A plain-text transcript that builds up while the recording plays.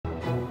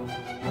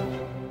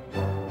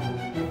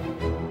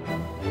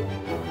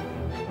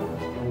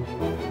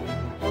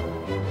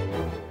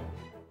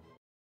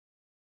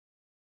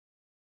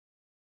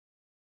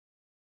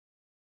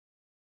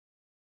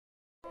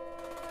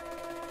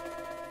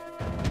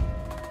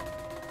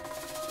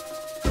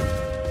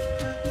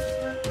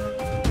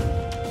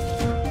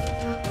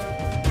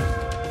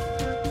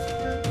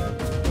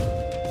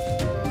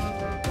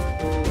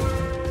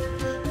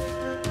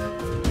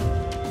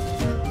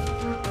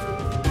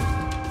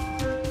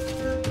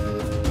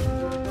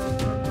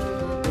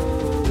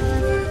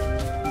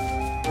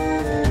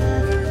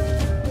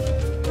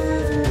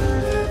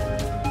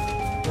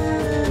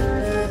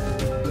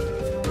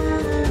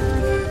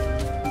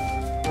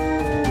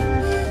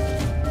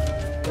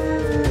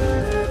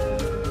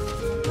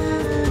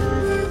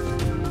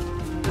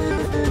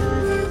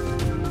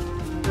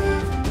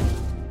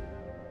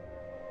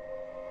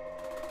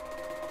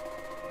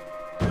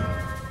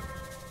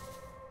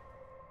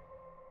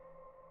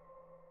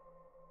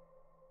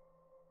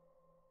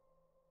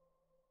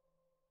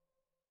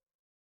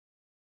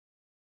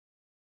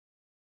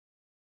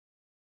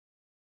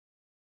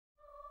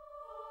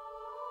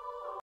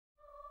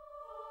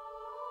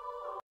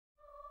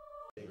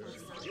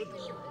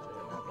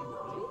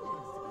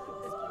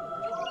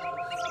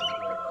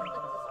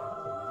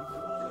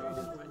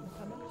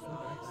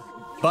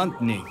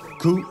Bantni,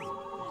 ku.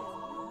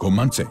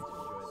 Commencez.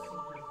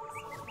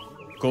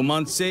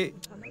 Commencez.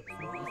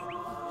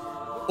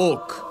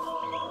 Ok.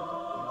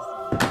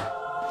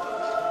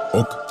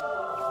 Ok.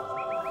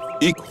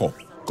 Ik ho.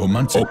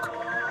 Commencez. Ok.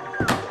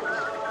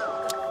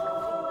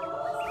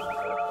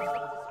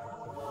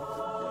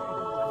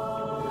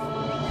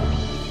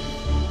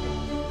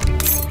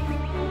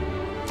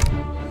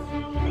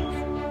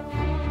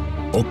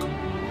 Ok.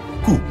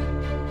 Ku.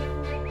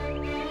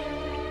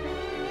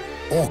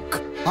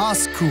 Ok.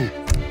 Asku.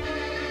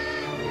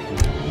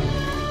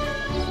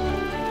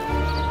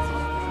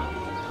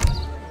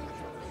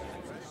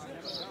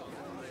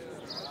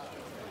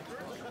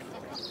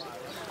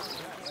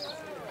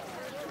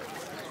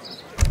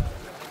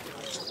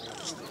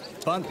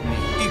 Bantni,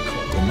 ikho.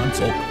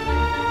 Commencez. Ok.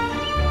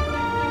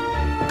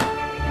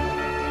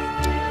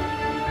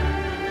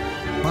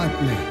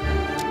 Bantne.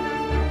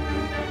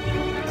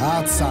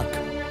 Atsak.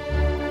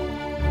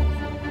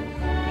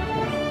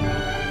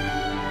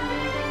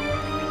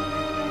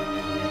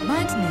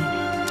 Bantne.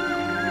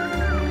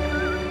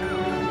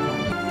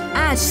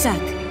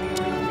 Ajsak.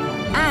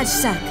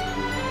 Ajsak.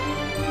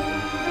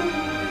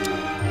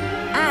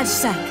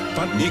 Ajsak.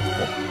 Van ik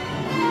ho.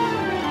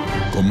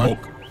 Commencez.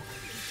 Ok.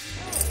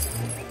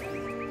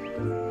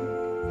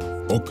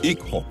 Ok.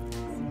 Ik ho.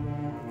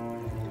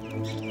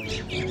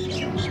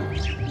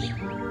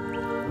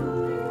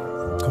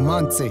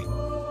 Commencez.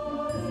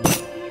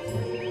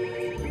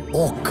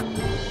 Ok.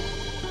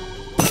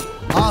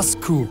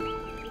 Asku.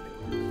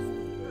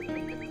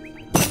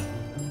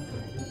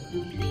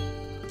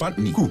 Van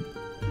niet. Ku.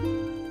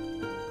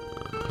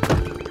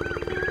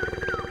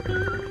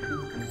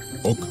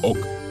 Ok. Ok.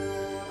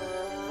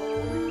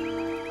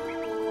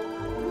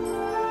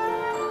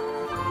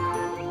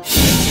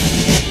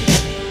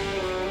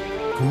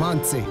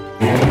 Commencez.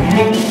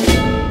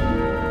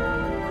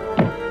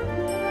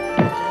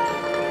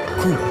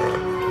 Ku.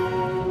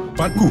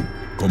 Van ku.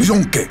 Kom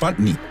zonke. Van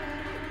niet.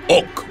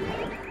 Ok.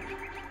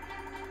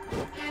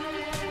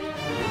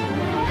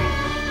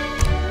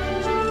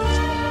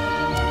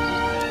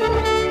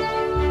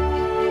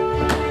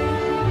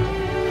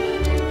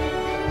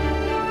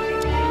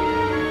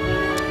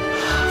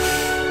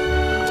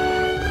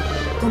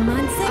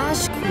 Commencez.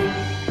 Ashku.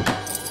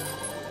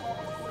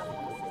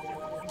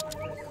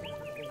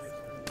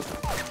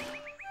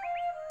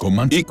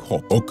 Command ik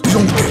ho. Ok.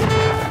 Zonke.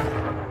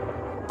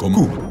 Kom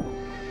ku.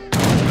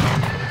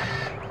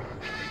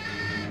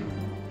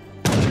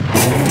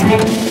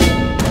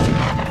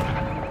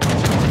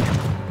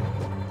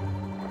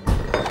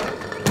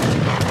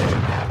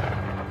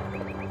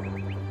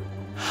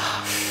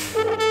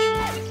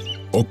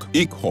 Ok.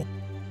 Ik ho.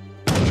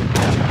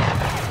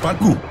 Van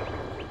ku.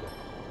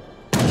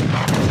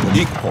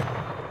 Ik ho.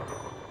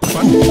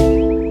 Van.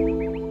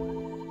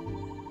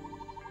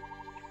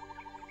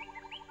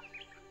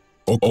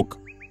 Ok. Ok.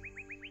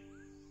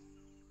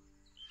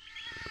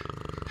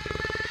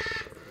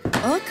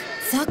 Ok.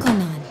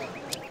 Sakonan.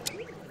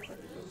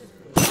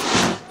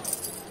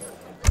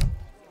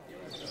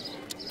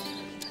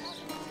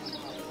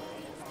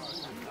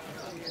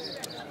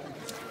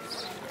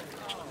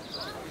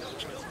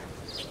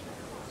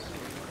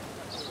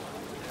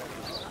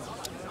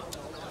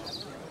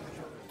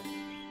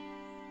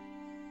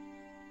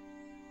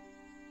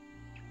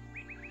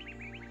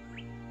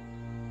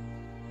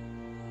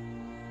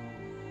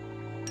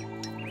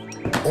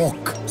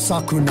 Ok.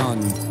 Sakunan.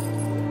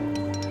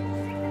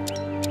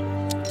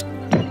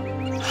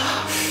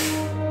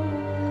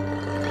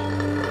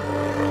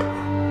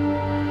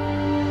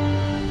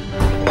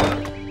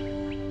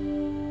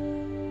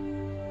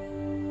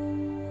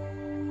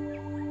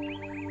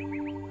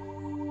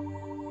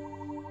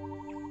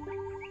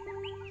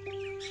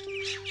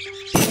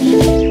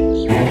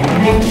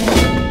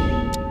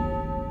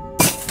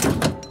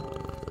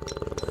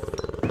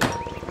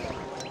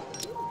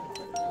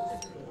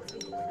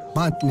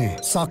 Bantne.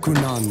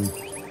 Sakunan.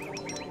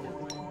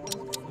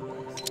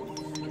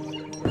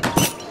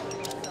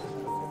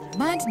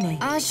 Bantne.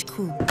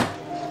 Ashku.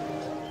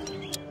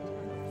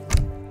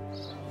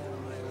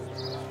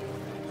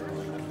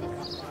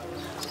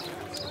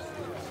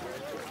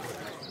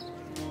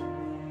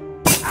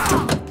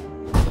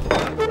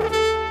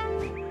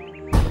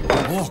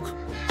 Ok.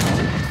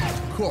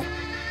 Ko.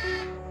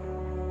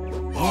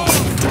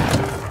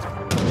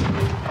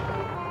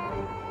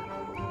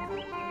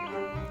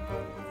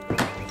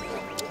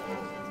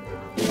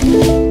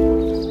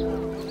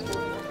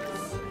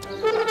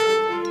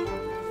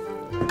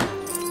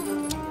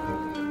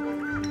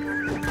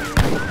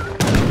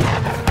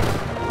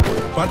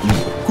 Van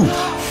niet. Ku.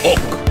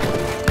 Ok.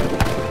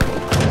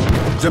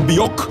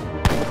 Zebiok.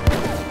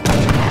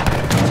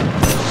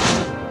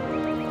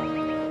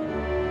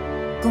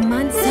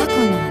 Command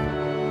Sakonan.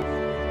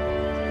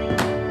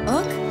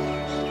 Ok.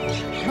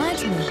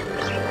 Bantne.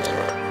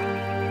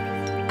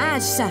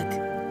 Ajsak.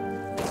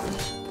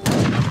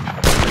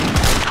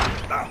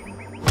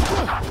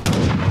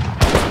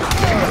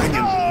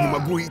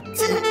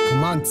 Mabuiti.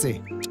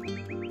 Kumanse.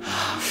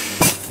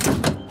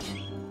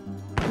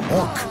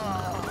 Ok.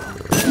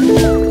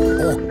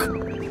 Ok.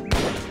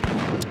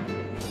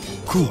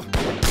 Ku.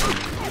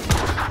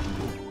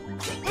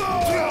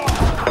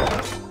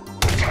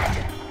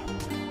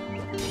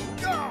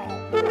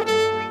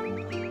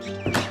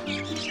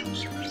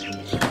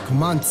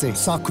 Kumanse.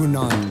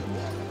 Sakunan.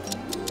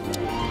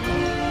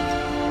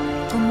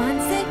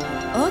 Kumanse,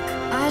 ok,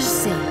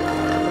 ajse.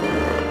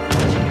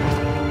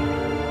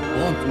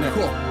 Onkne.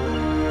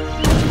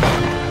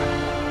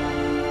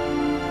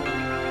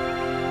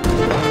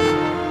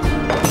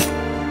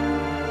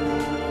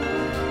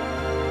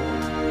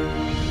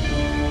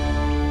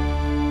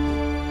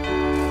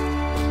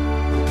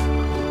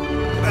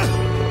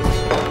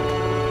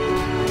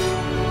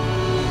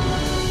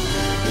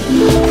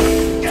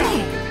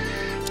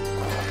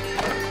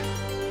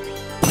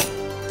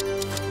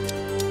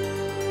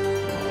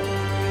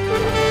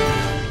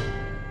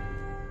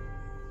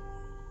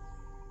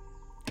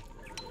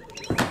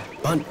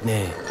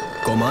 Bantne.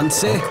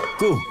 Komanse.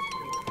 Ku.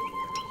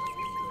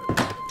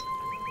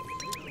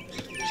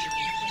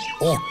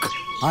 Ok.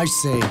 I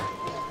say.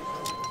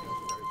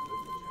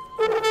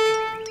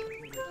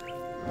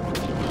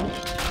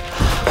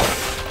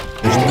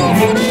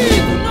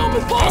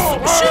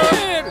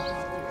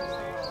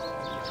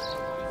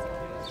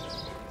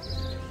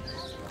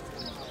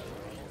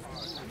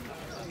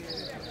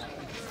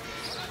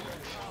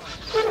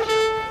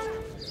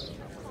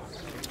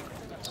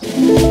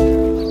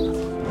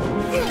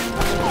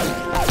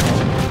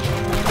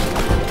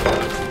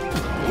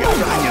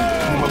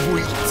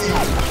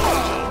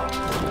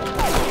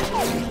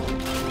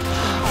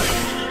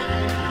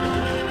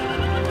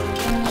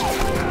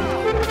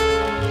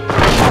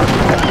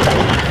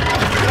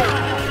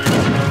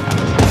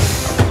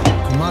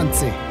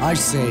 Kumanse. I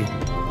say.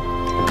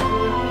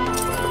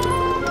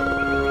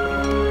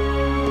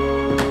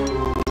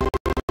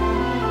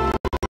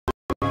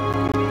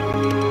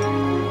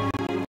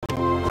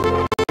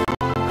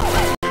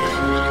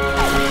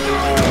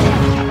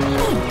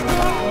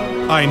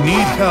 I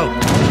need help.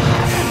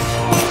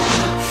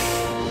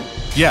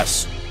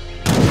 Yes.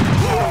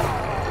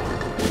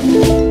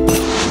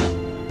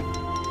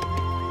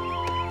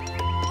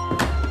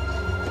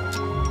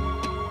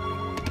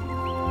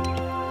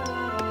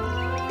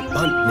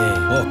 Bantne.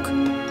 Ok.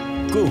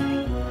 Ku.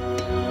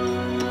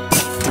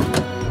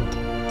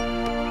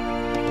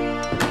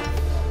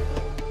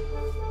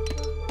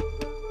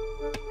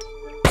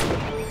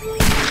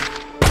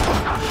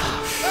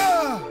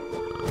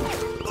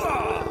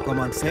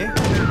 Commencez.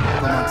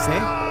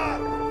 Commencez.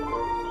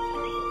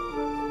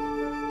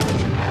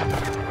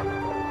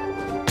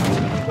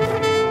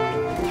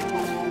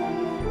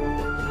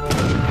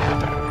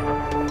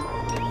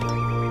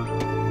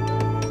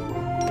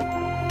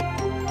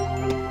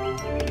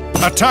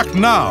 Attack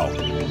now.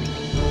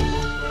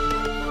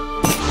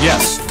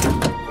 Yes.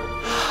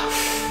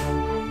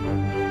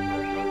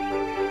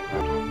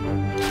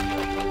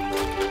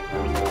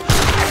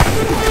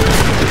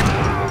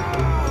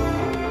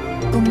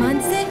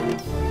 Kumanse.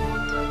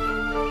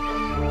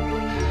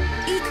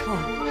 Ikho.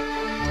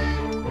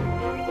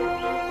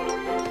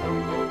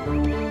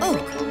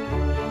 Ok.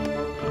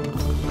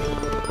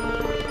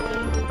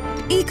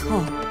 Ikho.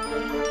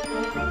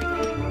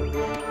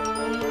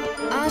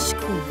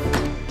 Ashku.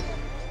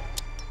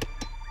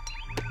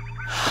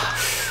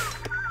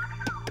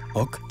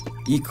 Ok.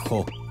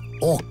 Ikho.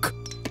 Ok.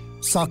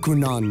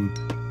 Sakunan.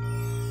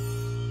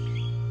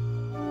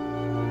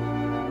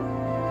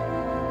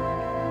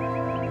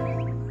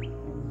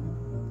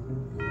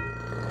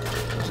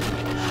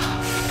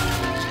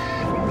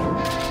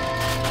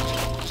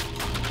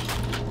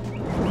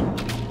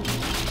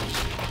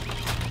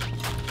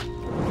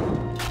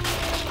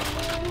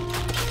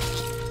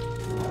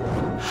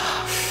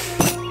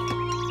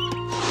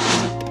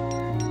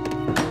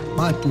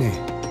 Bantne.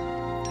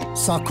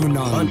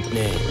 Sakunan.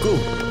 Bantne. Ku.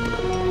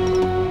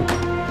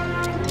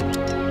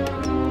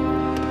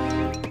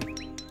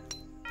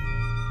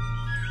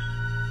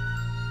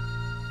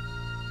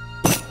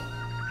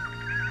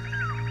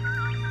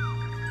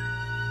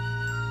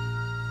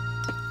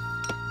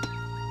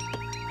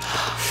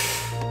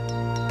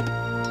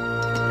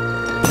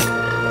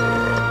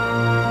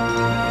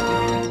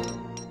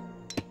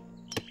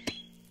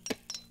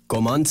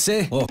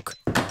 Komanse. Ok.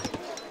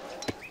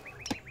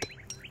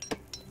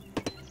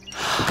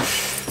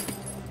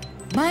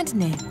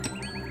 Bantne.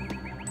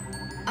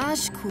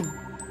 Ashku.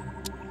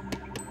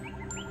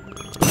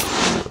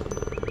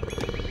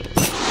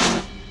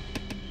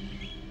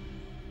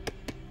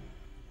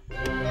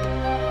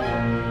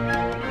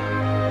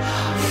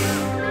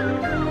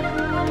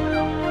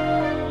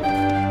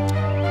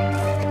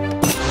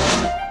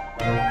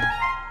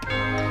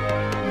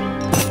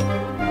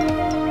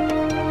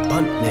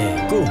 Bantne.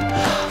 Ku.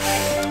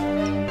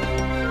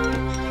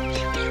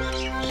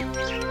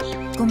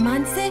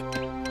 Kumanse.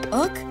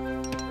 Ok.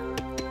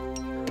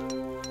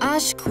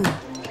 Ashku.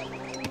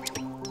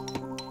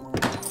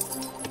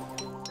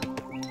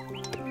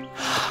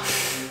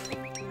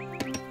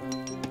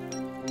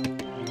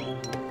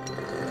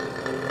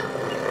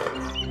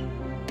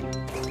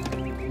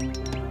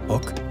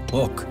 Ok,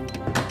 ok.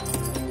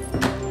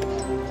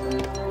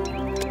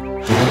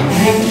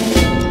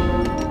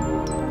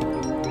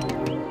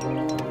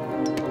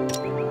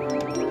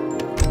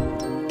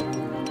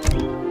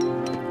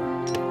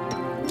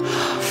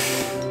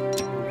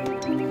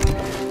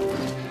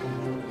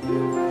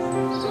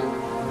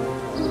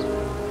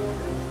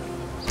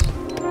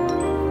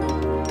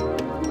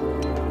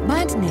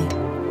 Bantne.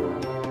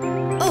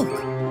 Ok.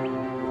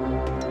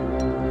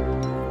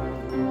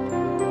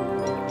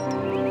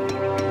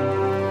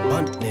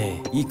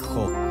 Bantne,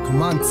 ikho.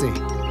 Comanche.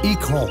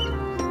 Ikho.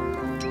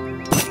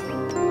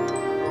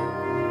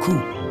 Ku.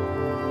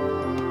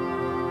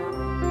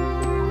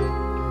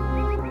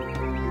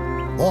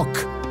 Ok.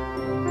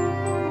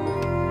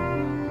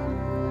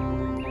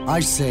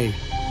 I say.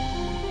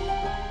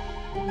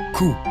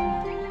 Ku.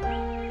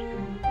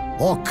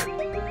 Ok.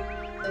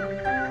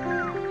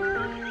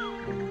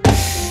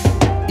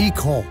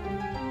 Ikho.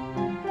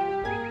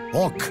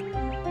 Ok.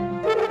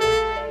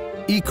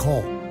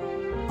 Ikho.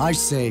 I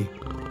say.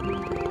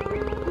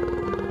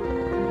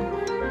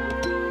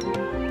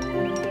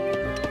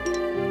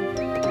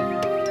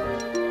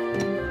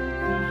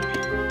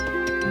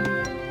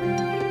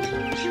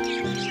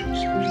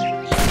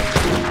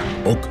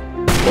 Ok,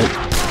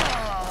 ok.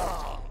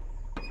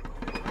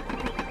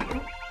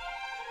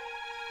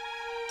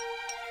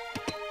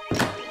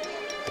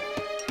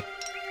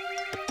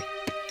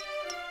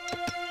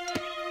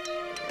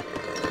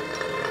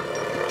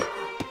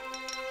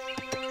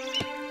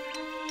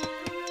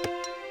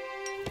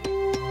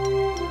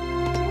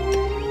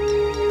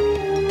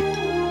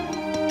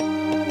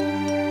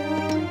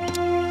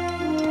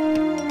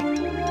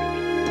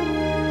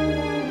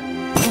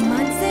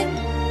 Comanche.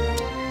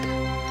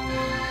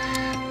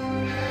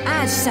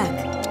 Ajsak.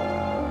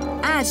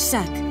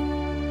 Ajsak.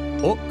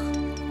 Ok.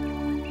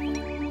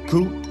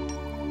 Ku.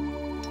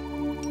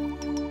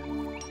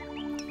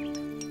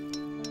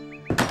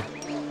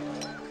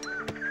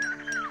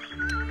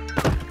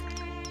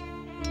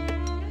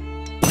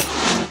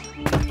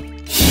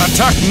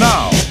 Attack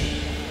now!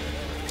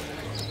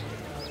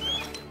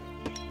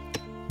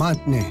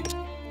 Bantne.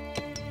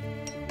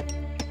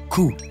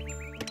 Ku.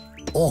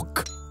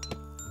 Ok.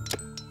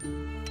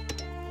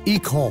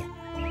 Ikho.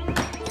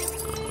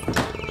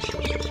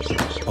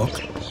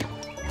 Ok.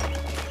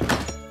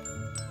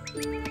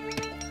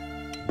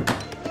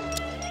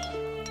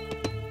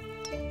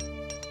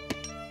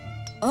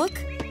 Ok.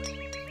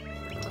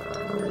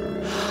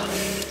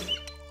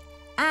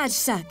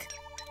 Ajsak.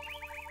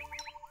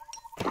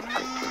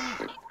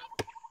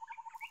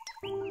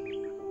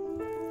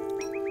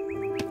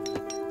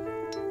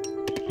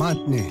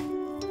 Bantne.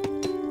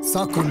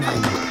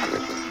 Sakunan.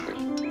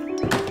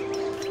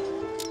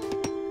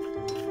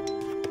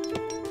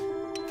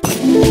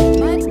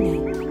 Bantne.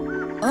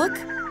 Ok.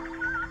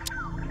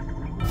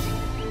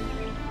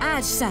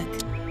 Ajsak.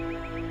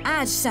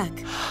 Ajsak.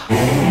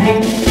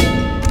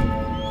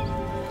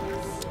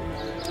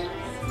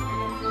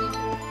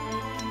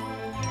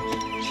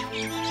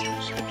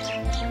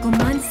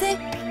 Comanche.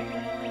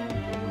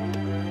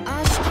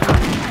 Ashku.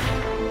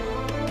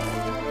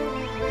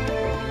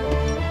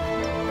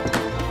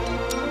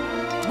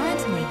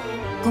 Bantne.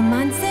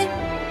 Comanche.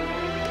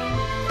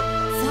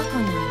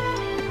 Sakonan.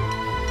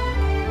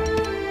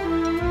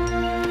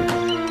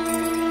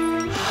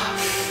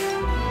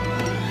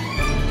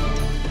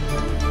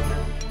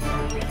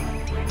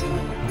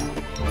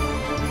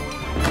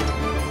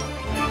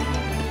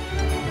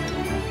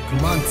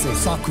 Comanche.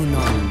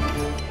 Sakunan.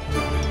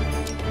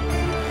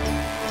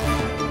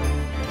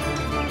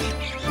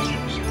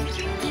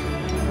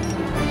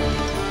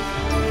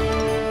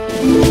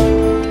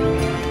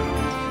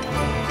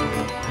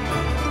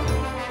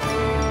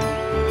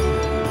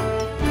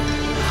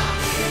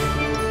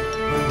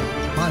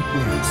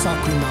 Bantne.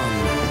 Sakunan.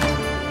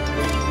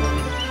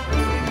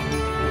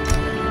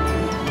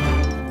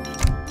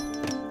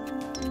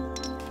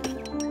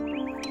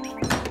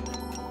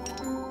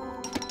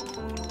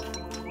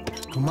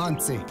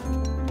 Comanche.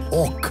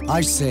 Ok.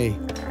 I say.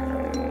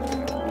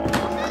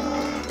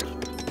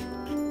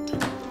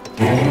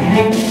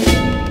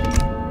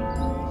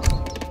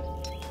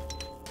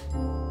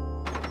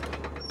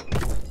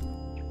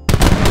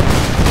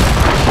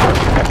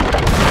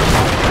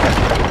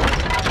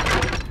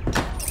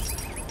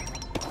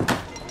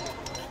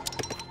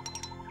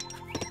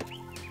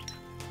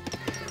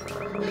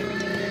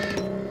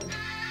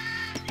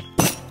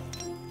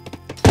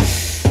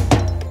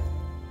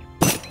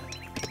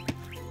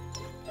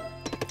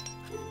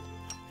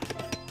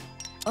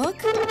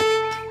 Ok.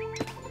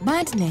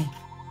 Bantne.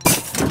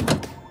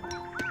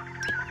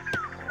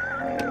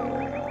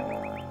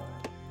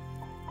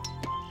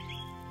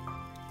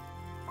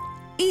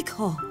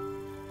 Ikho.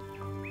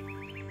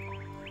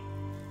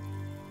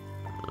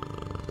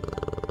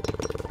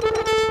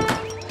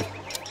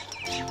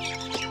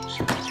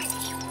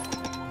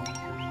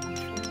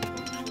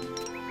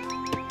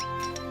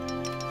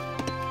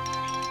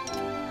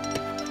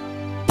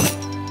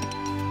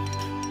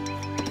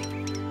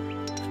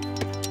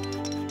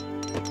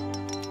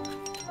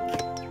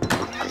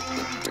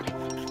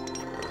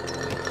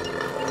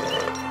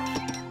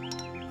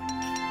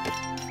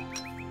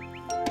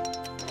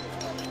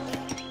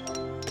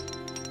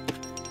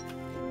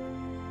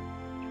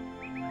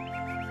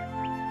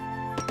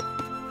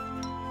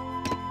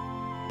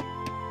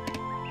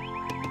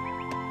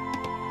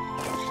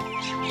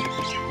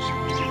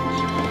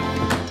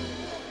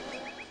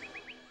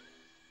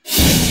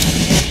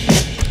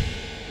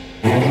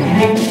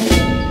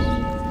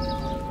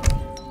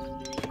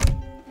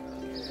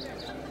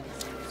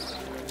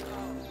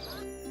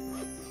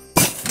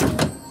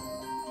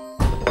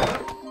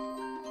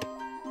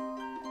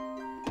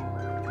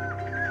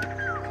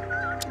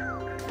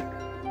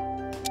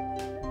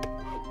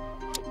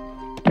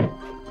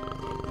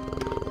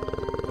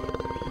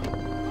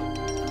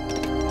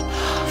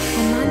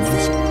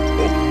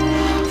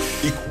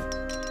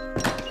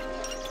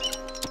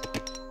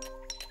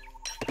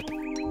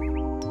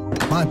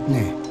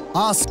 Bantne.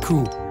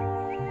 Asku.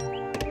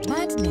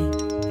 Bantne.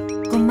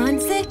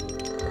 Komanse.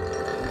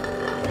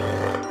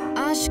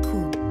 Ashku.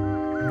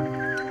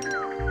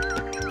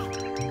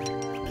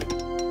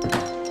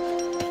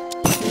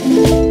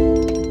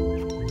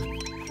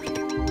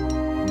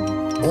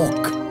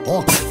 Ok.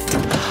 Ok.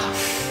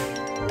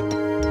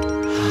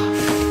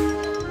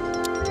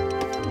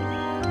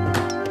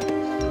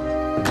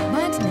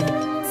 Bantne.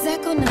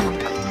 Zakonan.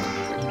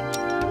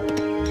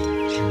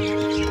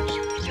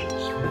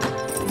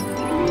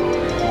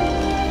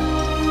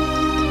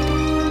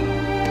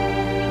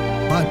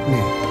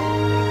 Bantne.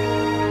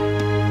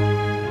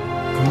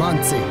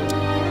 Komanse.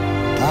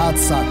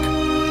 Atsak.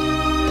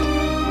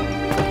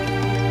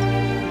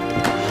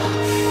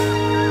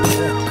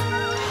 Ok.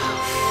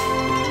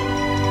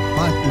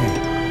 Bantne.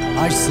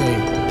 I say.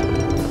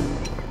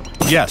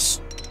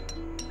 Yes.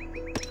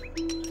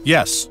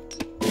 Yes.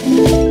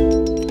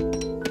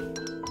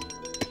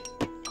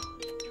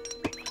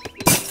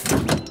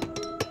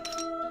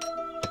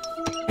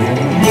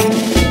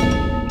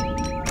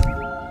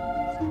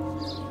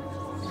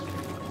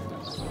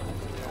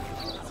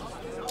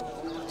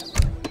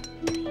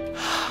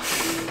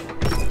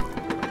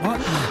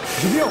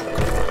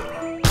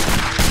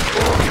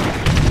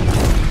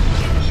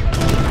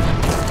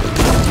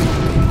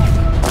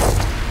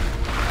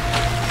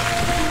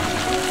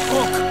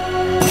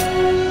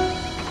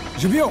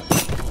 Живьем!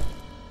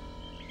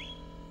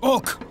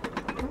 Ок!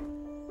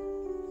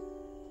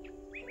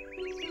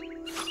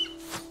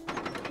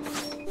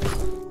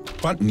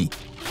 Пантни.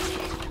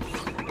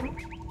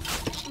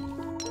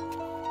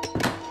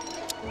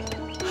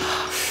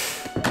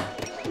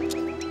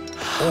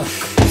 Ok.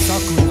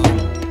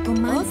 Sakunan.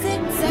 Komanse.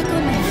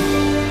 Zakonan.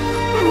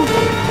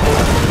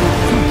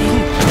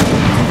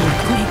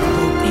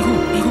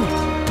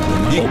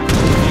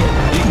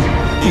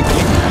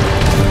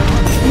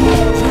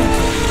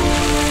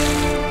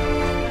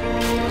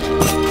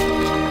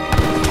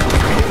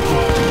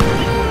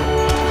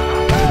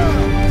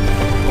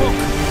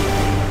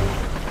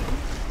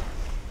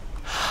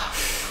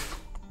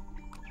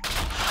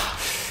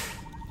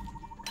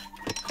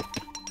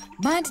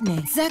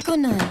 Bantne.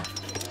 Zakonan.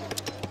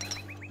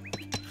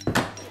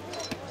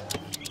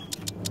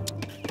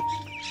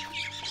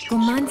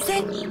 Komanse.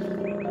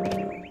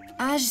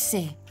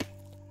 Ajse.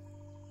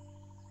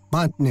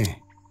 Bantne.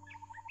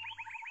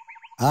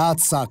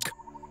 Atsak.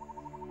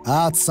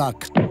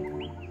 Atsak.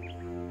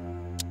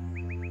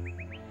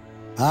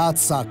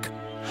 Atsak.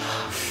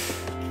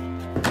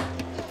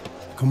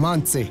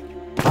 Komanse.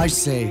 I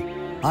say.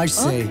 I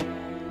say.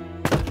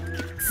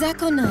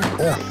 Zakonan.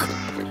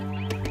 Ok.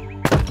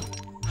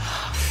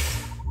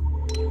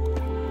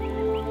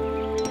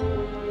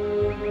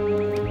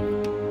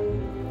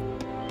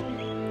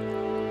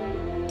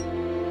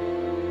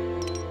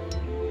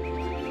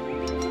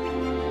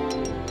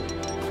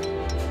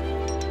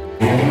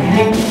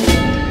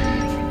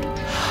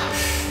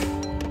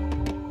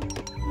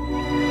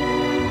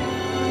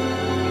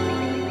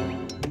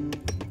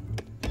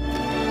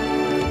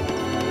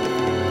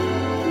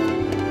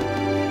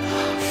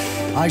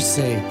 I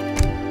say.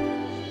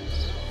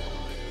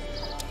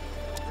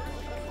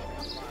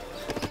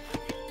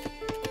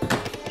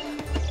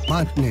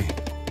 Bantne.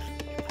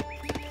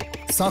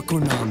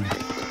 Sakunan.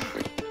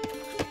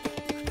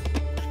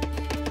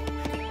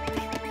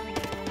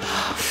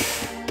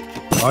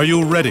 Are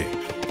you ready?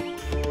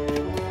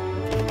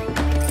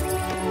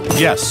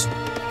 Yes.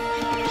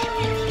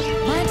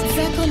 Bant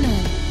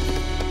Zakonan.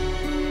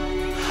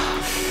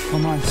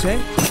 Komanse.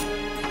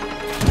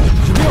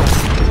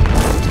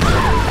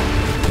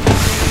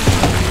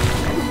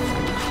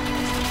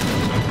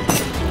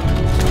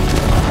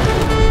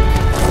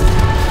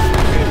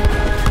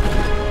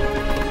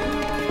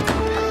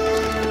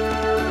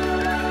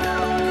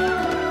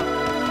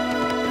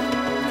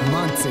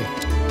 Komanse.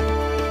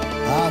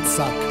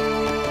 Atsak.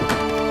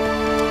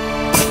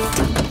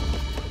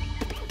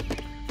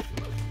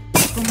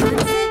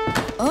 Komanse.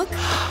 Ok.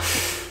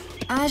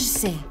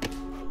 Ajse.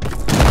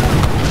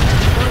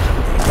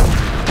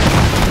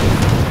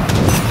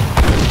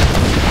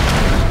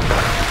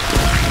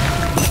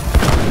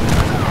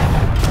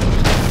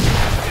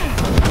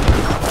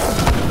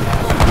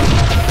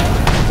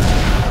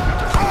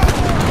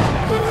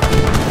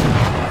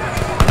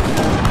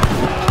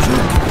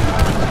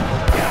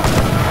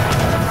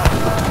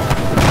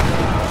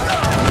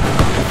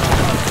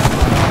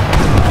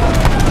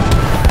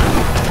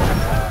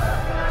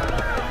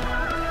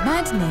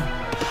 Bantne.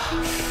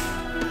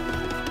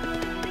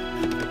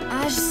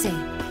 Ajse.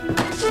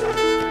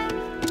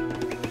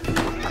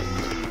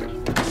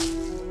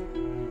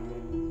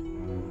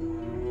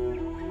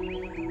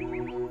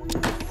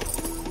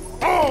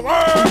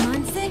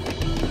 Komanse.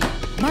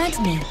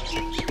 Bantne.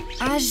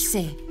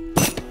 Ajse.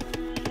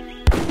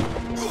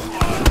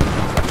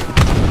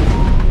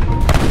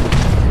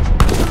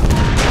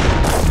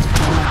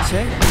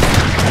 Komanse.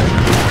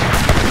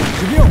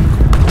 Живьем!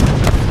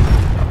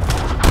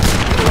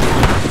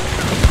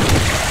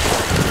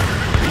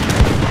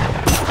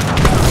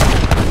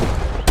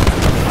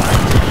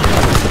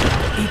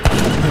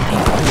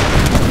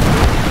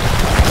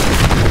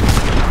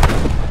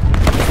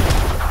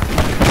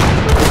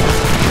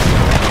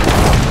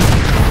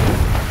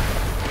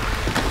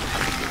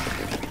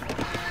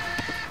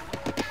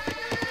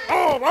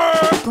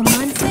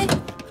 Командце.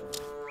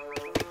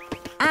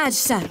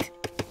 Ажсак.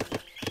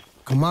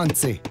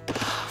 Командце.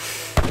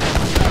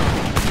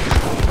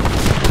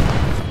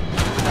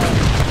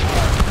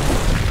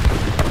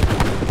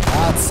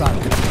 Атсак.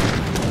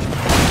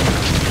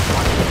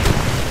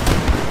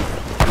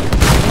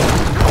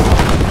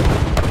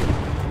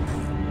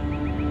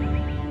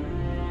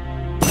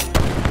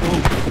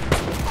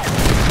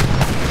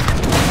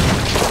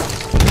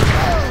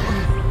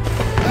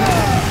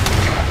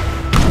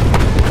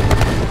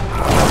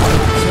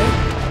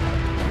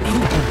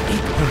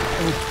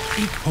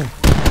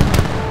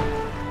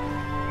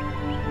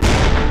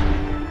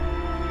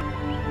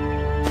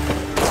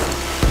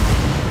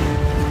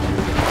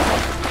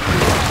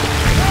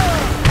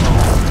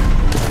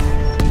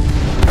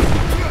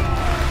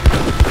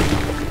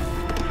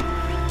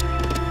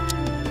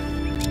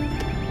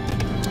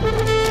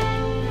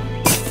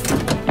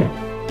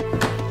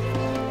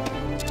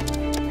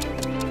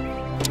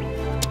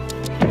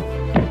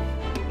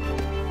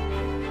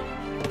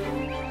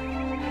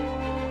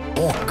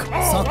 Ok.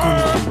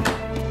 Sakunan.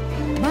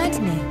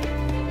 Matne.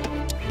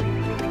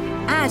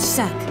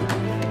 Ajsak.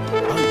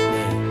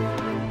 Antne.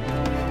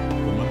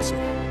 Komanse.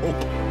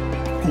 Ok.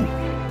 Ku.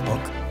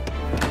 Ok.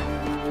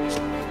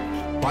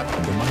 Pat.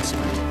 Komanse.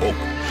 Ok.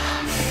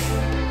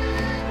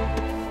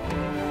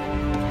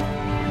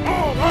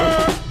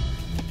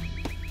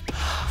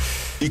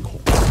 Iko.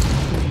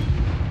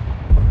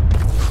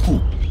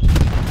 Ku.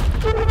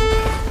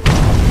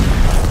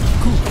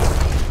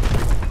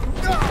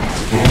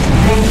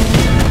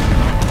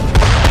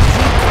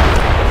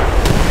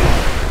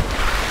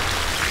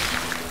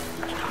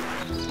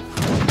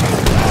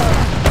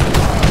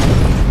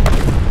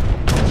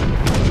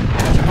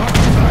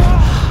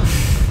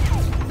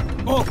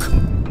 Ok.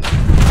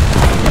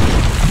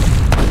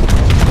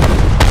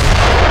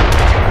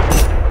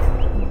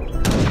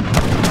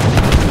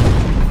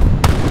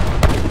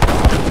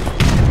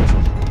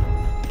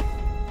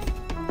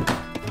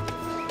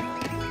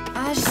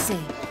 Ajse.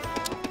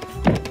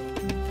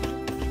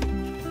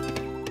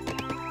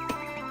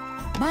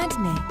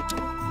 Matne.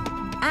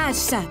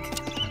 Ajsak.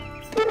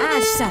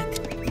 Ajsak.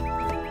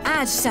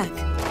 Ajsak.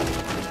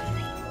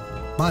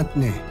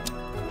 Mantne.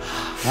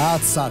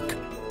 Atsak.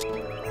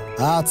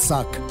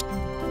 Atsak.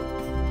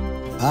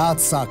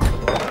 Atsak.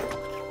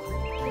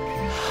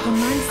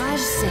 Command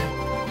Ajse.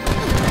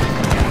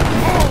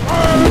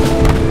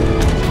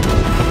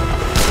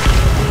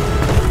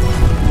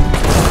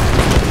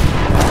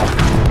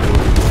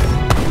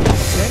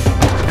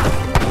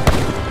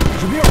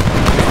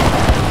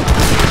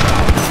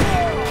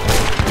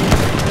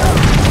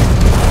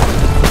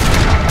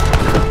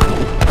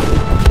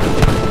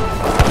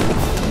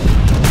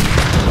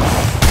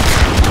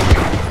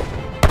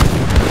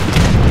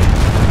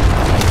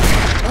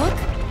 Ok.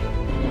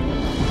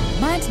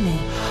 Matne.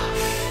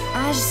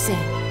 Ajse.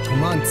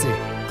 Командце.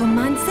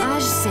 Командце.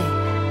 Ajse.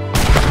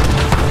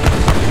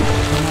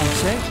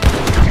 Командце.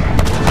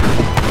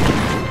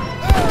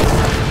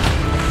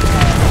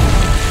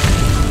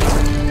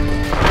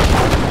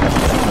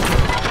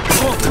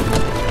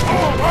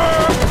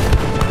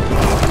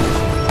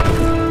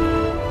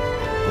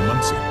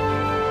 Komanse.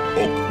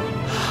 Ok.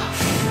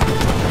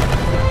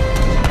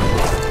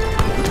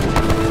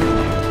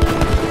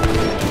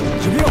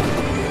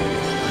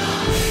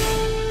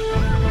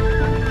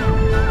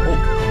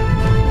 Ok.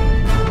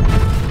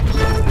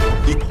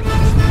 Iko.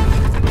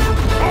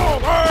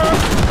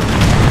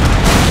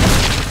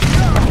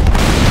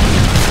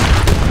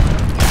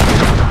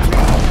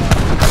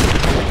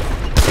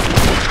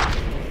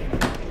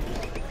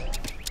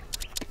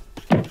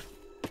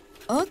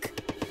 Ok.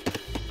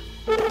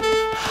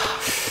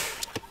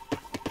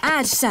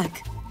 Ajsak.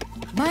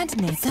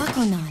 Matne.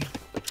 Sakonan.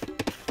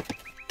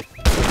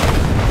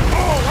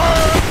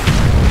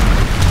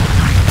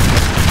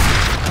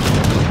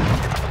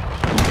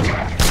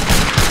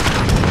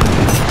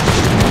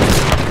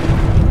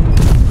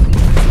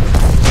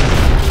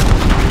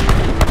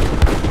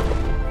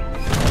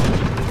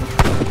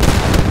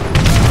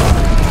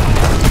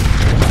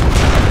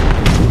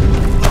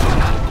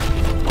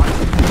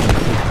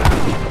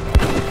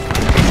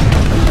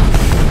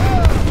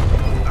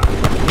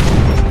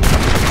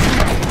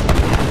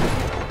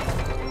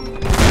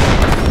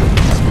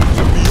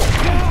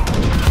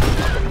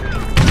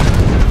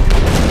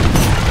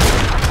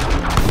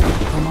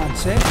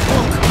 Командце.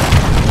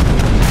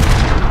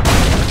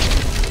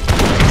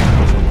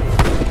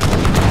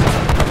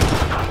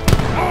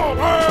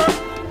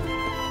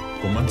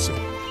 Komanse.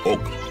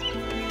 Ok.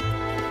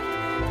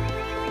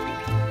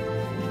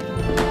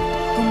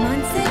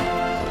 Командце.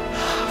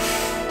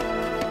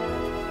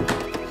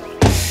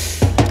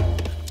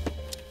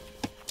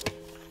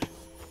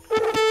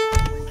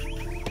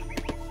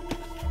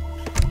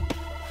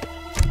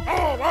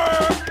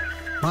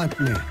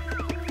 Mantne.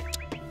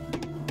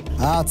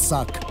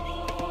 Atsak.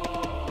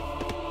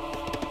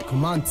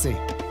 Командце.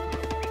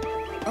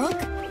 Ok.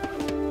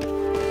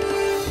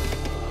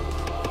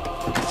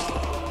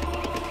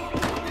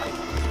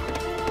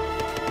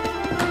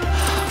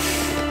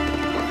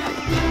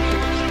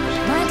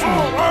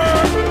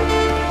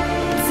 Matne.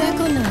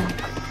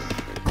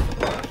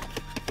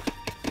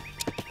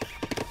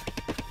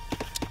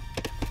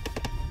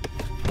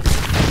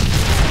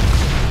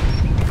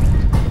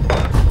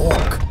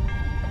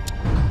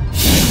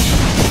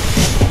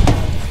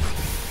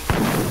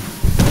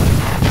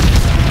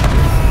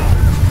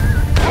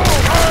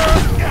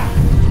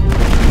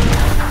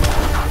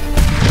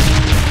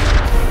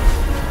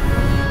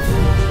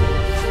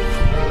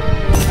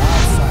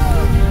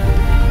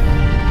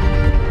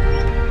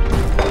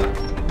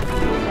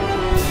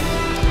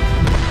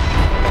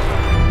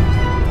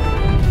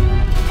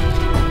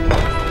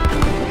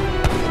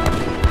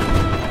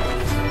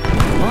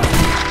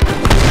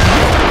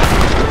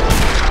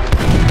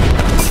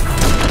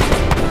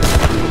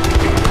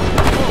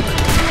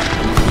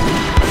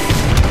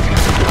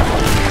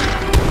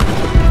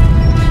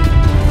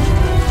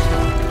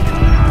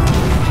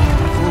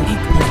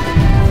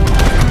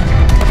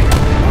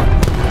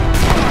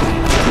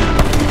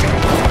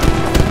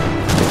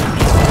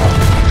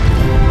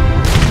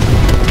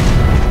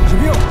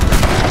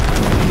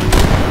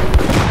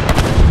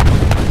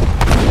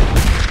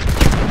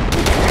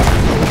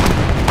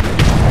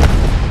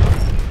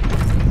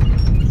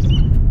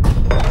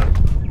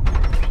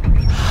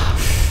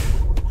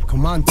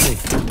 Komanse.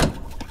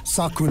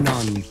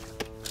 Sakunan.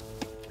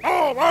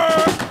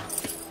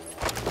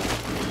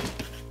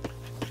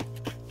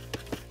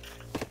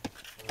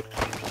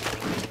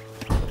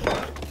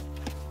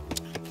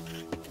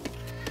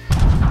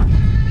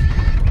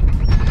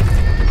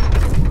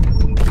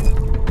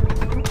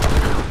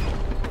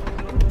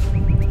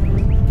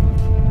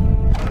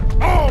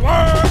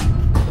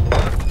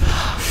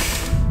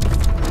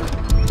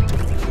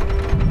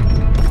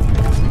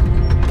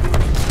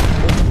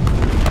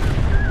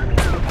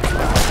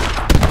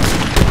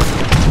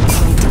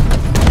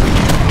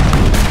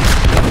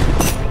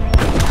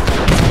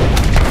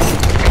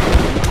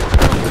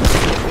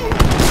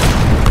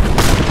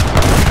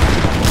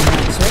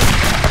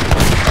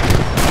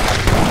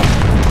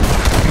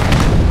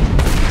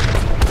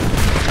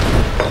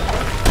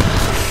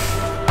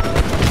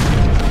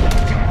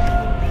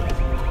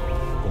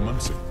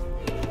 Komanse.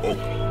 Ok.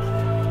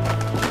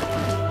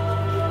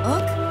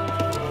 Ok.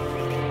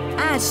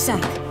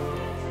 Ashak.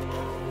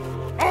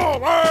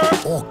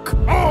 Ok.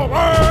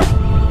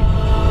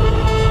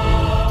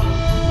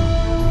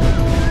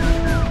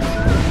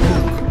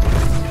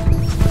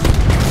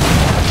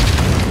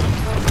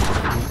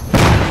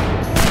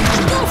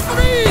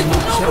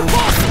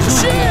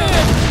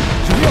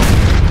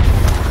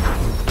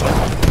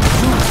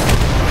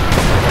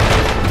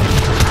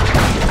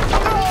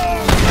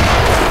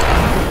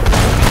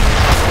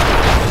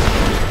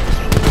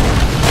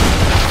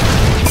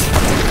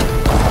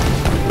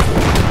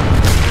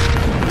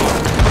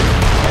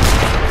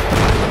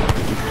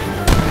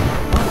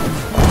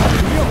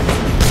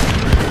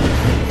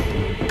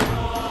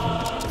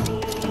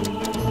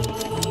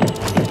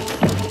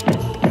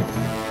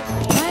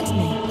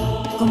 Ładny.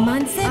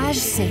 Komanse.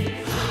 Ashse.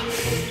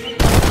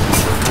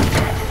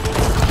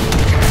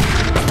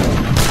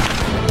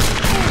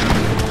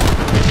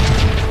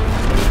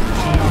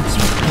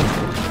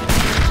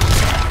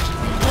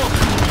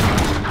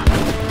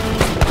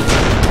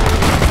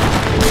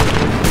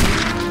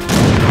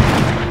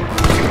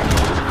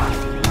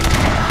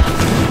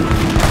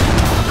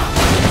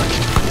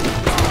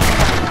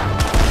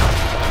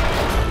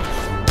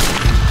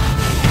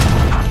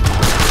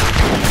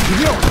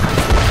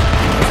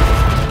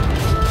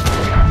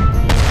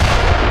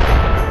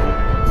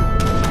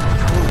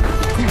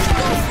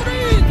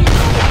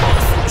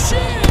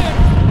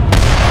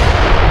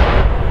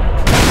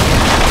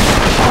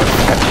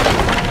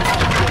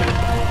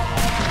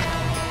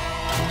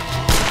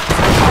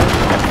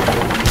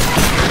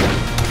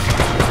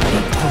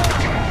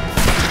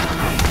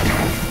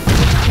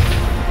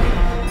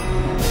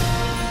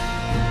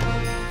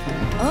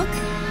 Ok.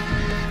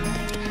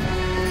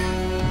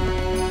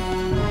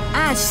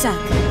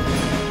 Ashak.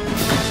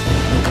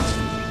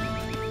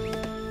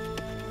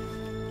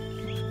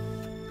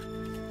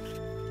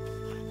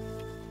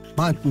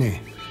 Mantne.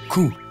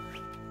 Ku.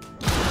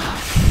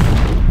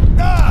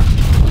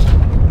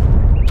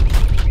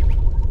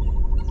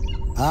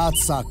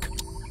 Atsak.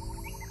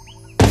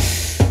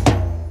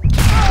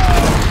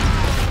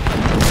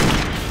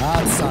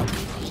 Atsak.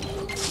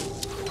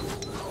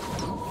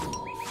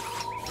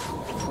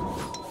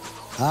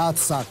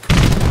 Atsak.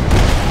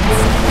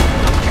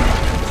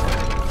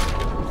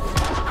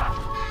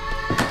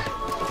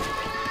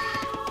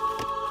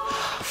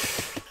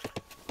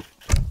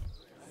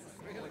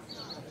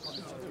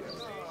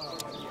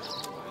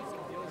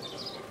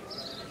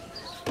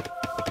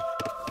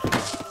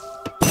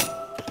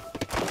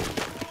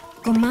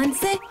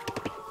 Komanse.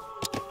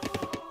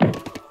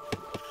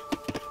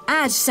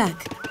 Ashak.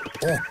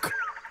 Ok.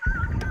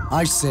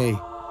 I say.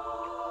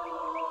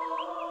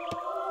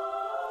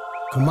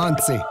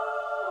 Komanse.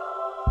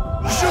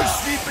 Je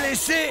suis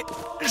blessé.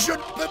 Je ne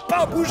peux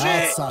pas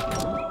bouger. Atsak.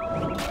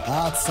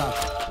 Atsak.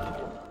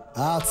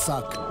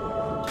 Atsak.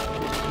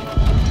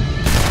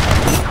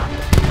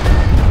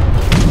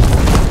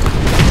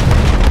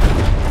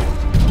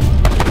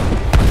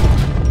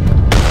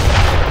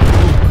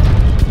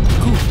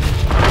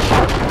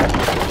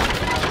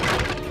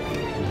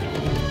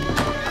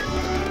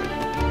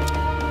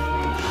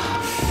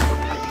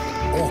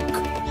 Ok.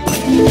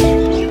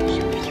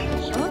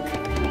 Ok.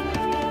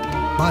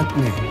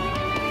 Mantne.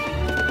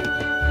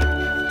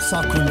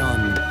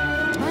 Sakunan.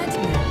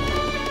 Ładny.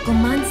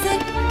 Komanse.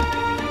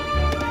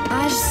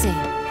 Ashse.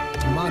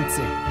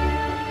 Komanse.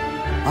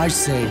 I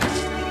say.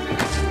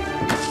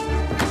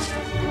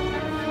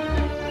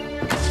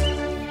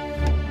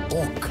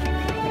 Ok.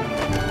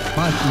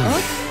 Mantne.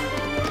 Ok.